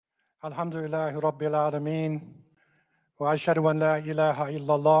Alhamdulillahi Rabbil Alameen. Wa ashhadu an la ilaha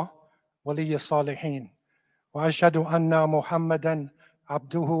illallah waliyya salihin. Wa ashhadu anna Muhammadan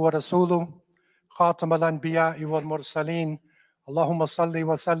abduhu wa rasuluh khatam al-anbiya'i wal mursaleen. Allahumma salli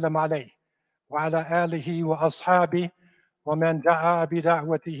wa sallam alayhi wa ala alihi wa ashabihi wa man da'a bi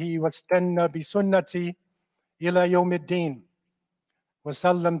da'watihi wa istanna bi sunnati ila yawmiddin. Wa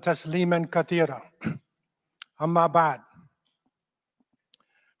sallam tasliman kathira. Amma ba'd.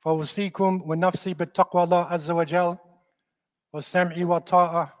 فأوصيكم ونفسي بالتقوى الله عز وجل والسمع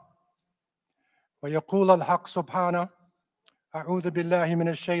والطاعة. ويقول الحق سبحانه: أعوذ بالله من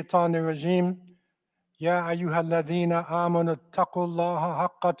الشيطان الرجيم يا أيها الذين آمنوا اتقوا الله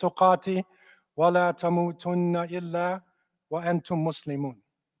حق تقاته ولا تموتن إلا وأنتم مسلمون.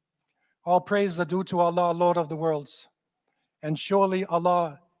 All praise is due to Allah, Lord of the worlds, and surely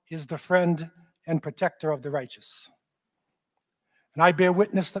Allah is the friend and protector of the righteous. And I bear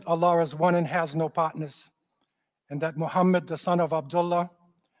witness that Allah is one and has no partners, and that Muhammad, the son of Abdullah,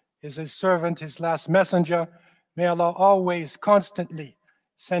 is his servant, his last messenger. May Allah always, constantly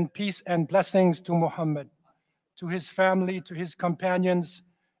send peace and blessings to Muhammad, to his family, to his companions,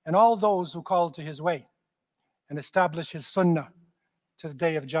 and all those who call to his way, and establish his sunnah to the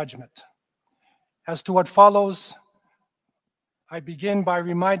day of judgment. As to what follows, I begin by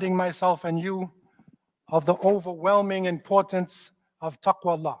reminding myself and you of the overwhelming importance of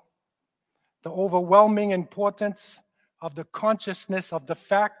taqwa Allah, the overwhelming importance of the consciousness of the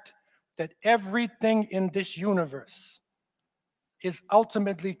fact that everything in this universe is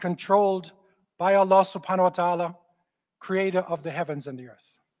ultimately controlled by Allah subhanahu wa ta'ala, creator of the heavens and the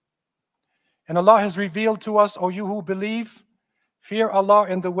earth. And Allah has revealed to us, O you who believe, fear Allah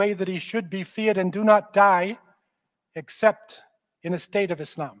in the way that He should be feared and do not die except in a state of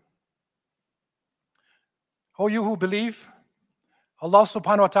Islam. O you who believe, Allah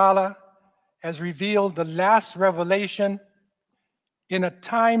subhanahu wa ta'ala has revealed the last revelation in a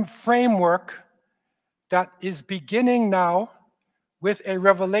time framework that is beginning now with a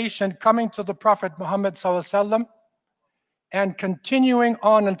revelation coming to the Prophet Muhammad sallallahu alaihi wasallam and continuing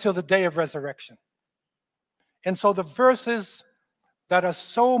on until the day of resurrection. And so the verses that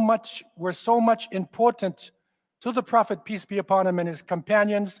were so much important to the Prophet, peace be upon him, and his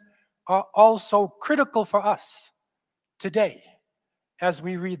companions are also critical for us today as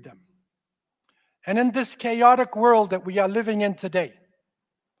we read them. And in this chaotic world that we are living in today,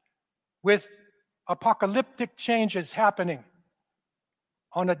 with apocalyptic changes happening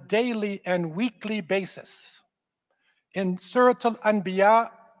on a daily and weekly basis, in Surah Al-Anbiya,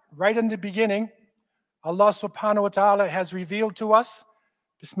 right in the beginning, Allah subhanahu wa ta'ala has revealed to us,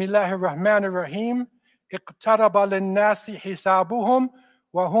 Bismillahir Rahmanir Rahim, اقترب للناس حسابهم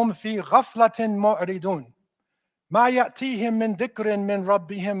وهم في غفلة معرضون ما يأتيهم من ذكر من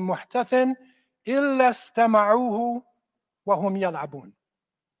ربهم محدث إلا استمعوه وهم يلعبون.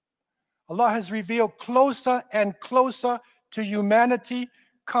 Allah has revealed closer and closer to humanity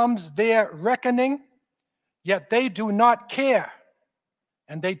comes their reckoning, yet they do not care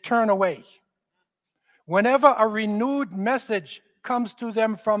and they turn away. Whenever a renewed message comes to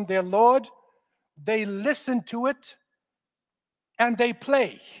them from their Lord, they listen to it and they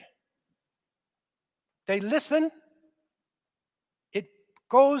play. They listen, it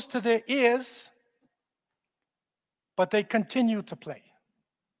goes to their ears, but they continue to play.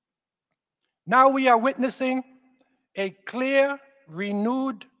 Now we are witnessing a clear,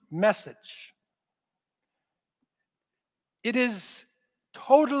 renewed message. It is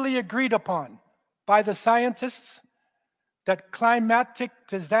totally agreed upon by the scientists that climatic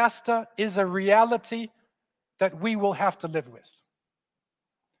disaster is a reality that we will have to live with.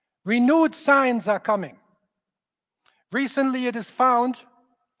 Renewed signs are coming. Recently, it is found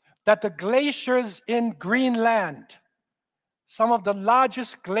that the glaciers in Greenland, some of the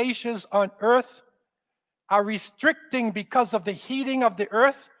largest glaciers on Earth, are restricting because of the heating of the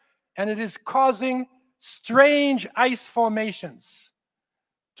Earth, and it is causing strange ice formations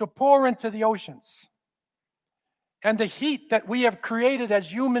to pour into the oceans. And the heat that we have created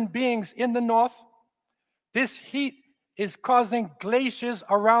as human beings in the north, this heat is causing glaciers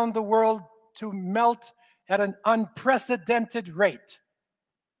around the world to melt at an unprecedented rate.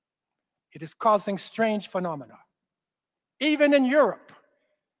 It is causing strange phenomena. Even in Europe,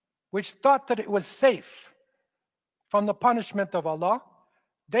 which thought that it was safe from the punishment of Allah,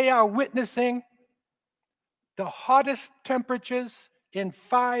 they are witnessing the hottest temperatures in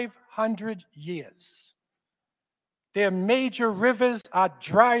 500 years. Their major rivers are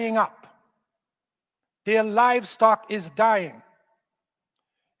drying up. Their livestock is dying.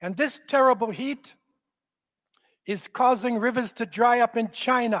 And this terrible heat is causing rivers to dry up in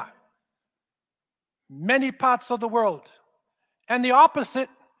China, many parts of the world. And the opposite,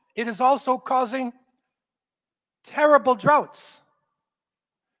 it is also causing terrible droughts.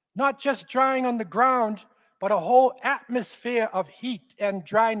 Not just drying on the ground, but a whole atmosphere of heat and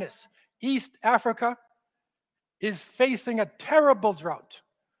dryness. East Africa is facing a terrible drought.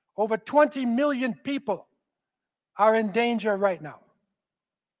 Over 20 million people are in danger right now.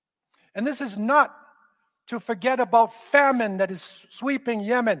 And this is not to forget about famine that is sweeping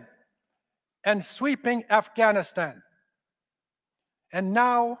Yemen and sweeping Afghanistan, and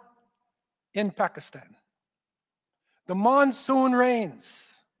now in Pakistan. The monsoon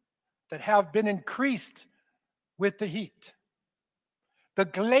rains that have been increased with the heat. The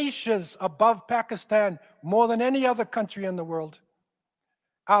glaciers above Pakistan, more than any other country in the world,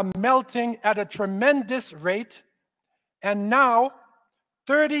 are melting at a tremendous rate, and now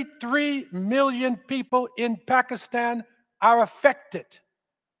 33 million people in Pakistan are affected.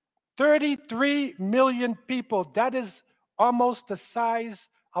 33 million people, that is almost the size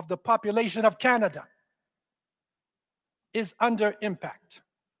of the population of Canada, is under impact.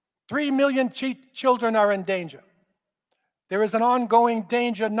 3 million children are in danger. There is an ongoing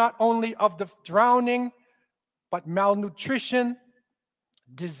danger not only of the drowning, but malnutrition,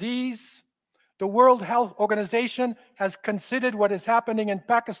 disease. The World Health Organization has considered what is happening in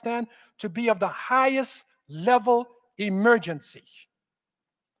Pakistan to be of the highest level emergency.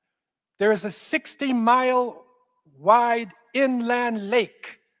 There is a 60-mile wide inland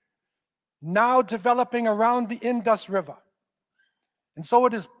lake now developing around the Indus River. And so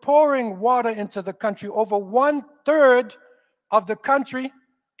it is pouring water into the country. Over 1/3 of the country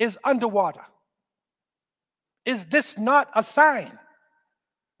is underwater. Is this not a sign?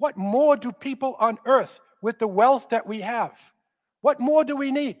 What more do people on earth, with the wealth that we have, what more do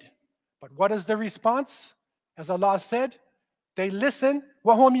we need? But what is the response? As Allah said, they listen,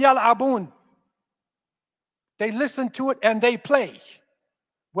 وَهُمْ يَلْعَبُونَ. They listen to it and they play.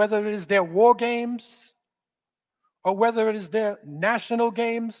 Whether it is their war games, or whether it is their national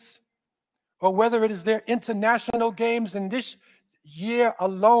games, or whether it is their international games. In this year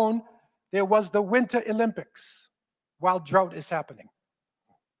alone, there was the Winter Olympics while drought is happening.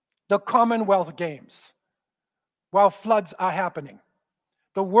 The Commonwealth Games while floods are happening.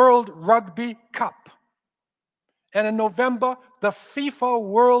 The World Rugby Cup. And in November, the FIFA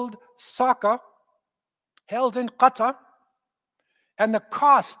World Soccer held in Qatar. And the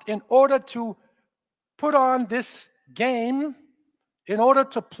cost in order to put on this game, in order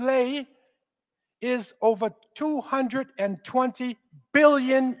to play, is over 220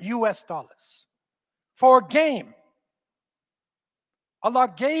 billion US dollars for a game.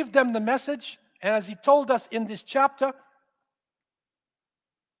 Allah gave them the message, and as He told us in this chapter,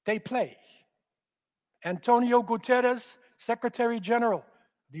 they play. Antonio Guterres, Secretary General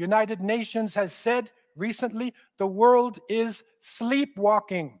of the United Nations, has said recently the world is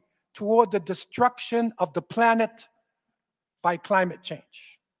sleepwalking toward the destruction of the planet by climate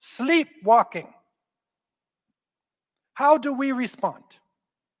change. Sleepwalking. How do we respond?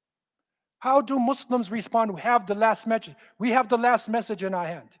 How do Muslims respond who have the last message? We have the last message in our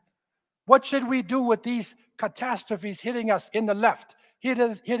hand. What should we do with these catastrophes hitting us in the left,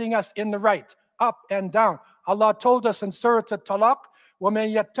 hitting us in the right, up and down? Allah told us in Surah At-Talaq,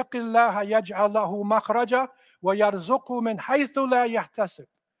 وَمَنْ يَتَّقِ اللَّهَ يَجْعَلْ لَهُ مَخْرَجًا وَيَرْزُقْهُ مِنْ حَيْثُ لَا يَحْتَسِبُ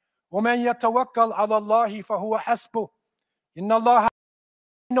وَمَنْ يَتَوَكَّلْ عَلَى اللَّهِ فَهُوَ حَسْبُهُ إِنَّ اللَّهَ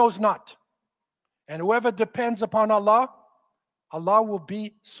knows not. And whoever depends upon Allah, Allah will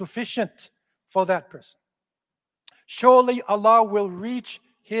be sufficient for that person. Surely Allah will reach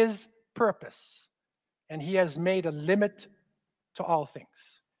His purpose, and He has made a limit to all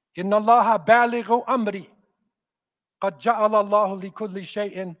things. Inna Allah balighu amri, qad ja'ala Allah li kulli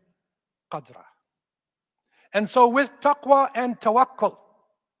shay'in qadra. And so with taqwa and tawakkul,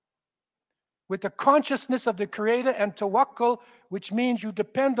 with the consciousness of the Creator and tawakkul, which means you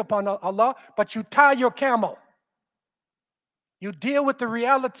depend upon Allah, but you tie your camel. You deal with the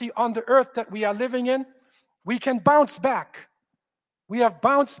reality on the earth that we are living in, we can bounce back. We have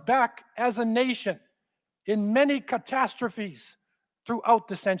bounced back as a nation in many catastrophes throughout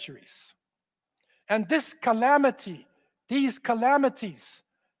the centuries. And this calamity, these calamities,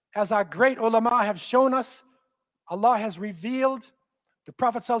 as our great ulama have shown us, Allah has revealed, the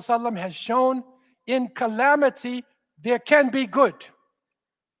Prophet ﷺ has shown, in calamity there can be good.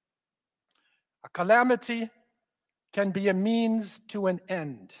 A calamity can be a means to an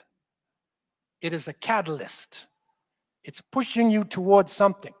end. It is a catalyst. It's pushing you towards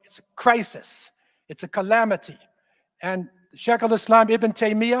something. It's a crisis. It's a calamity. And Shaykh al-Islam Ibn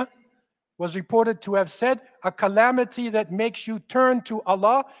Taymiyyah was reported to have said, a calamity that makes you turn to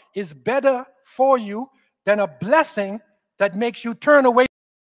Allah is better for you than a blessing that makes you turn away.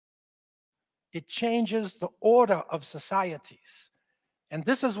 It changes the order of societies. And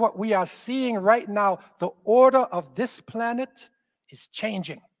this is what we are seeing right now. The order of this planet is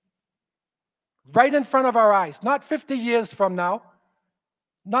changing. Right in front of our eyes, not 50 years from now,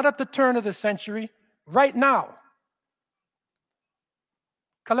 not at the turn of the century, right now.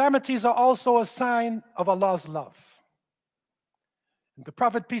 Calamities are also a sign of Allah's love. The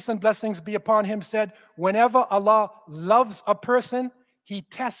Prophet, peace and blessings be upon him, said, whenever Allah loves a person, He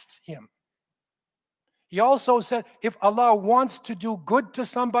tests him. He also said, if Allah wants to do good to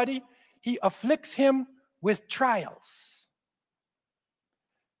somebody, He afflicts him with trials.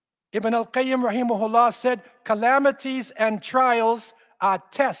 Ibn al-Qayyim rahimahullah said, calamities and trials are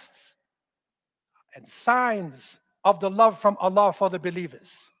tests and signs of the love from Allah for the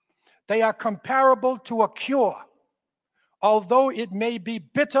believers. They are comparable to a cure. Although it may be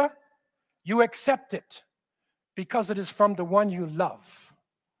bitter, you accept it because it is from the one you love.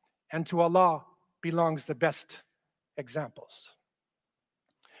 And to Allah belongs the best examples.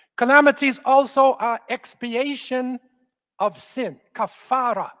 Calamities also are expiation of sin,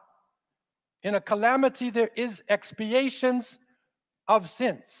 kafara. In a calamity, there is expiations of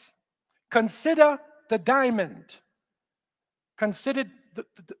sins. Consider the diamond. Consider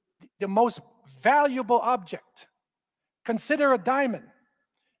the most valuable object. Consider a diamond.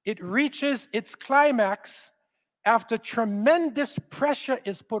 It reaches its climax after tremendous pressure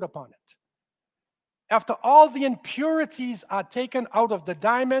is put upon it. After all the impurities are taken out of the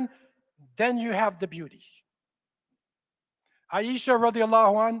diamond, then you have the beauty. Aisha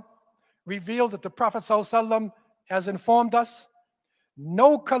radiallahu anha revealed that the Prophet ﷺ has informed us,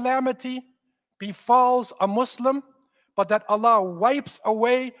 no calamity befalls a Muslim, but that Allah wipes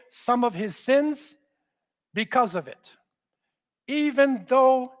away some of his sins because of it. Even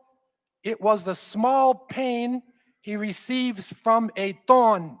though it was the small pain he receives from a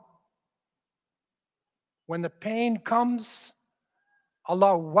thorn. When the pain comes,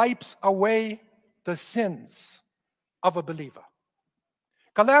 Allah wipes away the sins of a believer.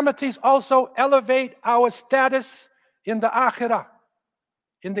 Calamities also elevate our status in the akhirah,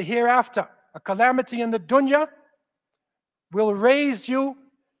 in the hereafter. A calamity in the dunya will raise you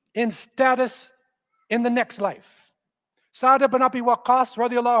in status in the next life. Sa'd ibn Abi Waqqas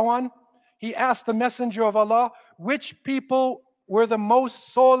radiallahu anh, he asked the Messenger of Allah, which people were the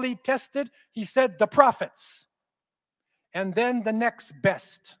most sorely tested? He said, the prophets. And then the next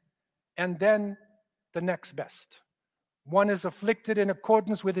best. And then the next best. One is afflicted in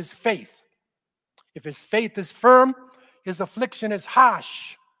accordance with his faith. If his faith is firm, his affliction is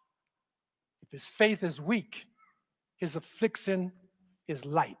harsh. If his faith is weak, his affliction is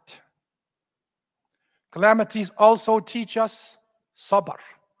light. Calamities also teach us sabr,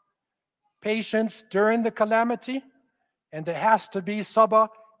 patience during the calamity, and there has to be sabr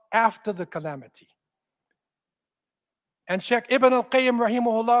after the calamity. And Shaykh Ibn al-Qayyim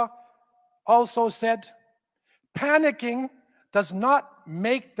rahimahullah also said, panicking does not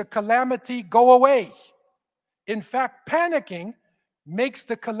make the calamity go away. In fact, panicking makes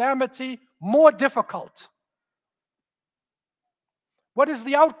the calamity more difficult. What is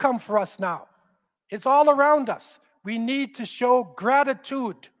the outcome for us now? It's all around us. We need to show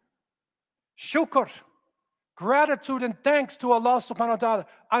gratitude, shukr, gratitude and thanks to Allah subhanahu wa ta'ala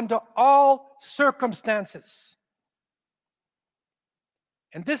under all circumstances.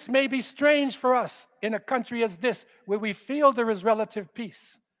 And this may be strange for us in a country as this, where we feel there is relative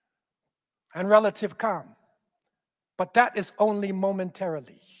peace and relative calm. But that is only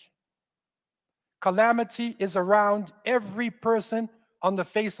momentarily. Calamity is around every person on the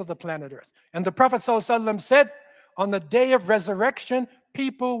face of the planet Earth. And the Prophet ﷺ said, on the day of resurrection,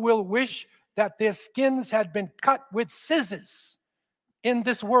 people will wish that their skins had been cut with scissors in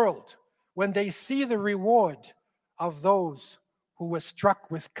this world when they see the reward of those who were struck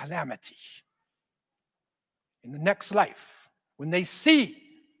with calamity. In the next life, when they see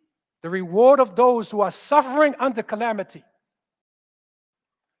the reward of those who are suffering under calamity,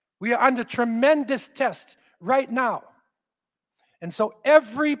 we are under tremendous test right now. And so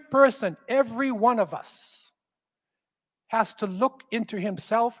every person, every one of us has to look into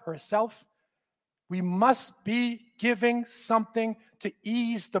himself, herself. We must be giving something to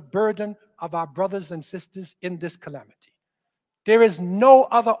ease the burden of our brothers and sisters in this calamity. There is no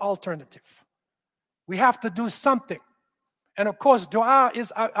other alternative. We have to do something. And of course, dua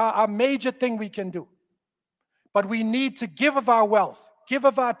is a major thing we can do. But we need to give of our wealth, give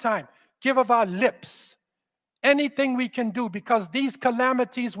of our time, give of our lips, anything we can do, because these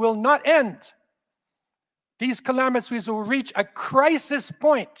calamities will not end. These calamities will reach a crisis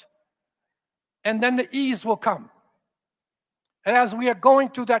point and then the ease will come. And as we are going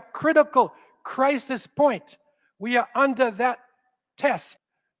to that critical crisis point, we are under that test.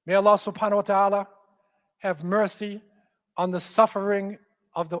 May Allah subhanahu wa ta'ala have mercy on the suffering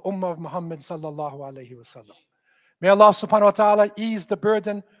of the Ummah of Muhammad sallallahu alayhi wa sallam. May Allah subhanahu wa ta'ala ease the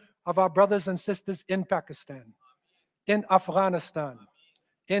burden of our brothers and sisters in Pakistan, in Afghanistan,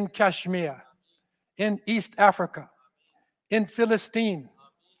 in Kashmir, in East Africa, in Philistine,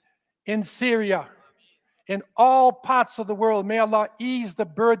 in Syria, in all parts of the world. May Allah ease the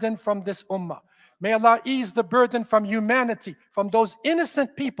burden from this ummah. May Allah ease the burden from humanity, from those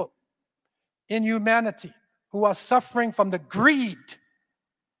innocent people in humanity who are suffering from the greed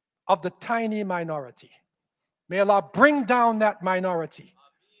of the tiny minority. May Allah bring down that minority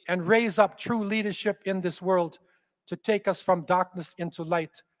and raise up true leadership in this world to take us from darkness into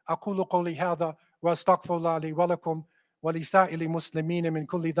light. أقول قولي هذا وأستغفر الله لي ولكم ولسائر المسلمين من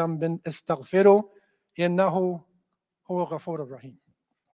كل ذنب استغفروا إنه هو الغفور الرحيم.